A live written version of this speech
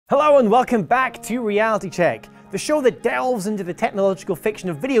Hello and welcome back to Reality Check, the show that delves into the technological fiction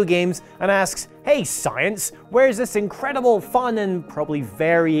of video games and asks, hey science, where's this incredible, fun and probably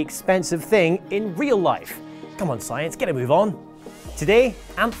very expensive thing in real life? Come on science, get a move on. Today,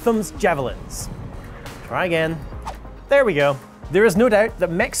 Anthem's Javelins. Try again. There we go. There is no doubt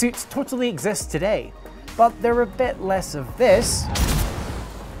that mech suits totally exist today, but they're a bit less of this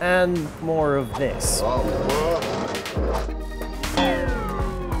and more of this.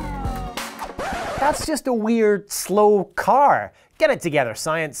 That's just a weird, slow car. Get it together,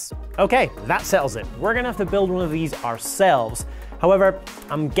 science. Okay, that settles it. We're gonna have to build one of these ourselves. However,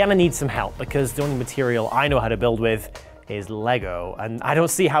 I'm gonna need some help because the only material I know how to build with is Lego, and I don't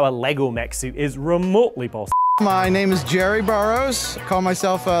see how a Lego mech suit is remotely possible. My name is Jerry Burrows. I call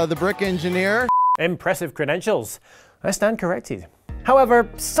myself the brick engineer. Impressive credentials. I stand corrected. However,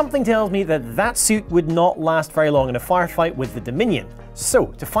 something tells me that that suit would not last very long in a firefight with the Dominion. So,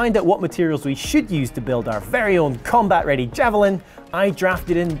 to find out what materials we should use to build our very own combat-ready Javelin, I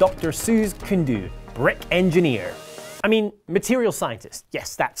drafted in Dr. Suze Kundu, brick engineer. I mean, material scientist.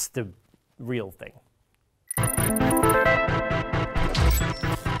 Yes, that's the real thing.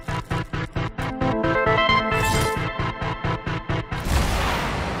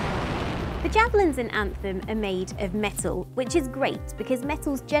 The javelins in Anthem are made of metal, which is great because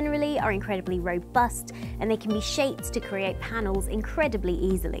metals generally are incredibly robust and they can be shaped to create panels incredibly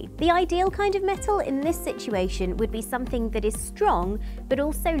easily. The ideal kind of metal in this situation would be something that is strong but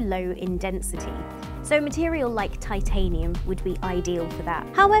also low in density. So a material like titanium would be ideal for that.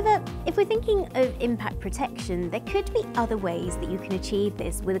 However, if we're thinking of impact protection, there could be other ways that you can achieve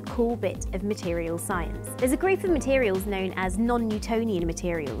this with a cool bit of material science. There's a group of materials known as non-Newtonian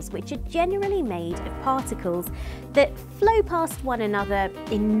materials, which are generally made of particles that flow past one another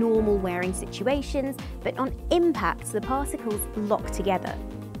in normal wearing situations, but on impact, the particles lock together.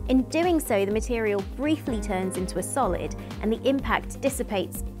 In doing so, the material briefly turns into a solid, and the impact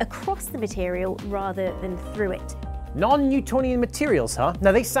dissipates across the material rather than through it. Non-Newtonian materials, huh?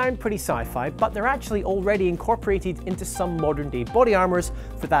 Now they sound pretty sci-fi, but they're actually already incorporated into some modern-day body armors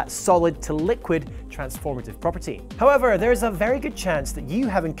for that solid to liquid transformative property. However, there's a very good chance that you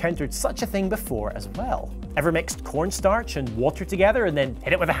have encountered such a thing before as well. Ever mixed cornstarch and water together and then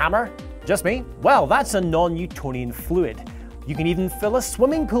hit it with a hammer? Just me? Well, that's a non-Newtonian fluid. You can even fill a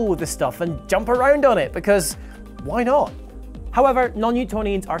swimming pool with this stuff and jump around on it because why not? However,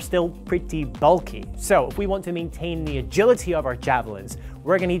 non-Newtonians are still pretty bulky, so if we want to maintain the agility of our javelins,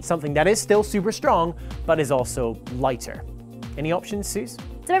 we're going to need something that is still super strong, but is also lighter. Any options, Suze?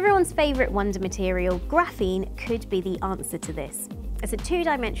 So everyone's favourite wonder material, graphene, could be the answer to this. It's a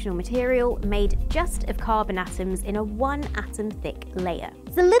two-dimensional material made just of carbon atoms in a one-atom-thick layer.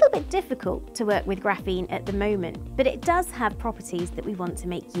 It's a little bit difficult to work with graphene at the moment, but it does have properties that we want to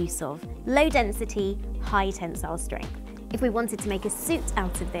make use of. Low density, high tensile strength. If we wanted to make a suit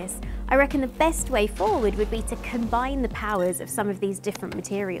out of this, I reckon the best way forward would be to combine the powers of some of these different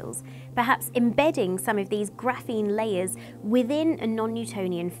materials, perhaps embedding some of these graphene layers within a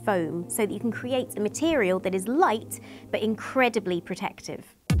non-Newtonian foam so that you can create a material that is light but incredibly protective.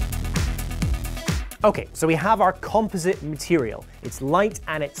 Okay, so we have our composite material. It's light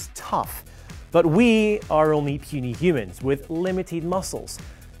and it's tough, but we are only puny humans with limited muscles.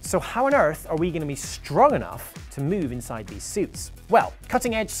 So how on earth are we going to be strong enough to move inside these suits? Well,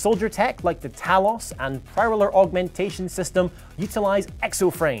 cutting-edge soldier tech like the Talos and Prowler augmentation system utilize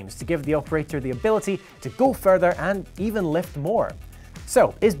exoframes to give the operator the ability to go further and even lift more.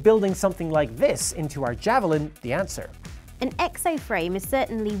 So, is building something like this into our Javelin the answer? An exoframe is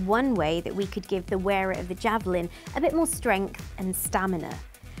certainly one way that we could give the wearer of the Javelin a bit more strength and stamina.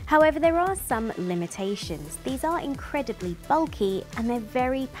 However, there are some limitations. These are incredibly bulky and they're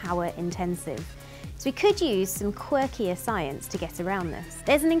very power intensive. So we could use some quirkier science to get around this.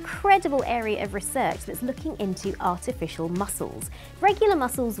 There's an incredible area of research that's looking into artificial muscles. Regular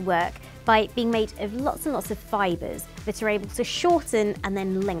muscles work by being made of lots and lots of fibres that are able to shorten and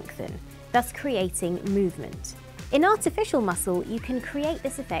then lengthen, thus creating movement. In artificial muscle, you can create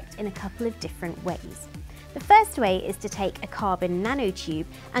this effect in a couple of different ways. The first way is to take a carbon nanotube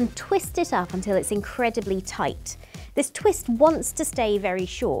and twist it up until it's incredibly tight. This twist wants to stay very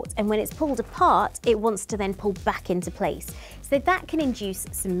short, and when it's pulled apart, it wants to then pull back into place. So that can induce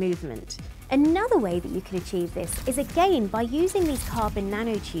some movement. Another way that you can achieve this is again by using these carbon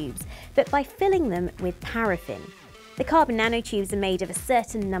nanotubes, but by filling them with paraffin. The carbon nanotubes are made of a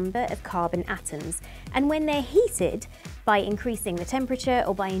certain number of carbon atoms, and when they're heated, by increasing the temperature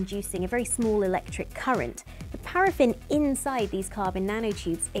or by inducing a very small electric current, the paraffin inside these carbon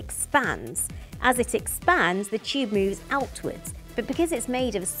nanotubes expands. As it expands, the tube moves outwards, But because it's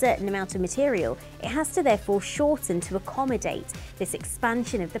made of a certain amount of material, it has to therefore shorten to accommodate this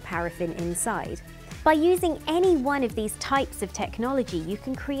expansion of the paraffin inside. By using any one of these types of technology, you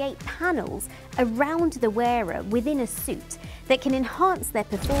can create panels around the wearer within a suit that can enhance their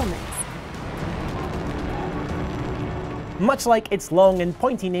performance. Much like its long and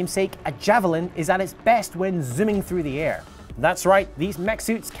pointy namesake, a javelin is at its best when zooming through the air. That's right, these mech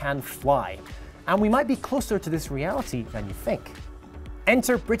suits can fly. And we might be closer to this reality than you think.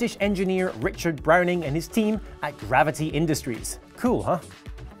 Enter British engineer Richard Browning and his team at Gravity Industries. Cool, huh?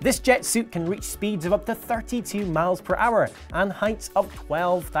 This jet suit can reach speeds of up to 32 miles per hour and heights of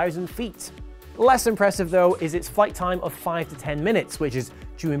 12,000 feet. Less impressive though is its flight time of 5 to 10 minutes, which is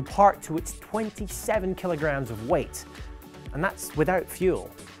due in part to its 27 kilograms of weight. And that's without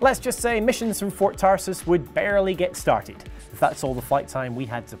fuel. Let's just say missions from Fort Tarsus would barely get started if that's all the flight time we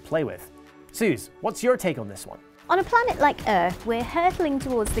had to play with. Suze, what's your take on this one? On a planet like Earth, we're hurtling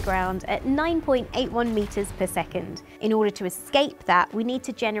towards the ground at 9.81 meters per second. In order to escape that, we need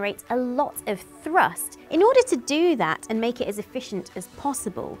to generate a lot of thrust. In order to do that and make it as efficient as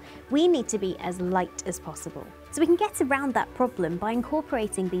possible, we need to be as light as possible. So we can get around that problem by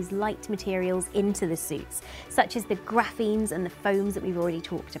incorporating these light materials into the suits, such as the graphenes and the foams that we've already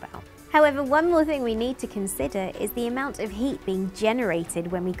talked about. However, one more thing we need to consider is the amount of heat being generated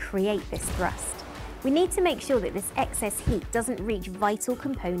when we create this thrust. We need to make sure that this excess heat doesn't reach vital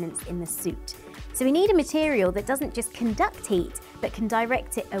components in the suit. So we need a material that doesn't just conduct heat, but can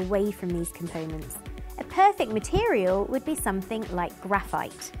direct it away from these components. A perfect material would be something like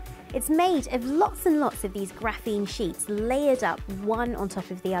graphite. It's made of lots and lots of these graphene sheets layered up one on top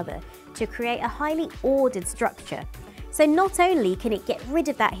of the other to create a highly ordered structure. So not only can it get rid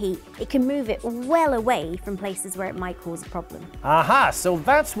of that heat, it can move it well away from places where it might cause a problem. Aha, so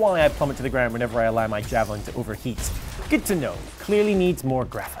that's why I plummet to the ground whenever I allow my javelin to overheat. Good to know, clearly needs more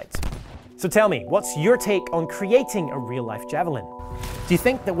graphite. So tell me, what's your take on creating a real-life javelin? Do you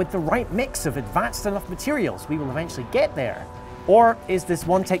think that with the right mix of advanced enough materials, we will eventually get there? Or is this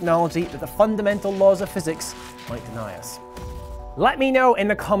one technology that the fundamental laws of physics might deny us? Let me know in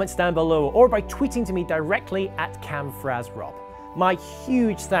the comments down below or by tweeting to me directly at CamFrazRob. My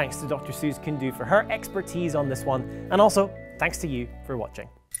huge thanks to Dr. Suze Kundu for her expertise on this one, and also thanks to you for watching.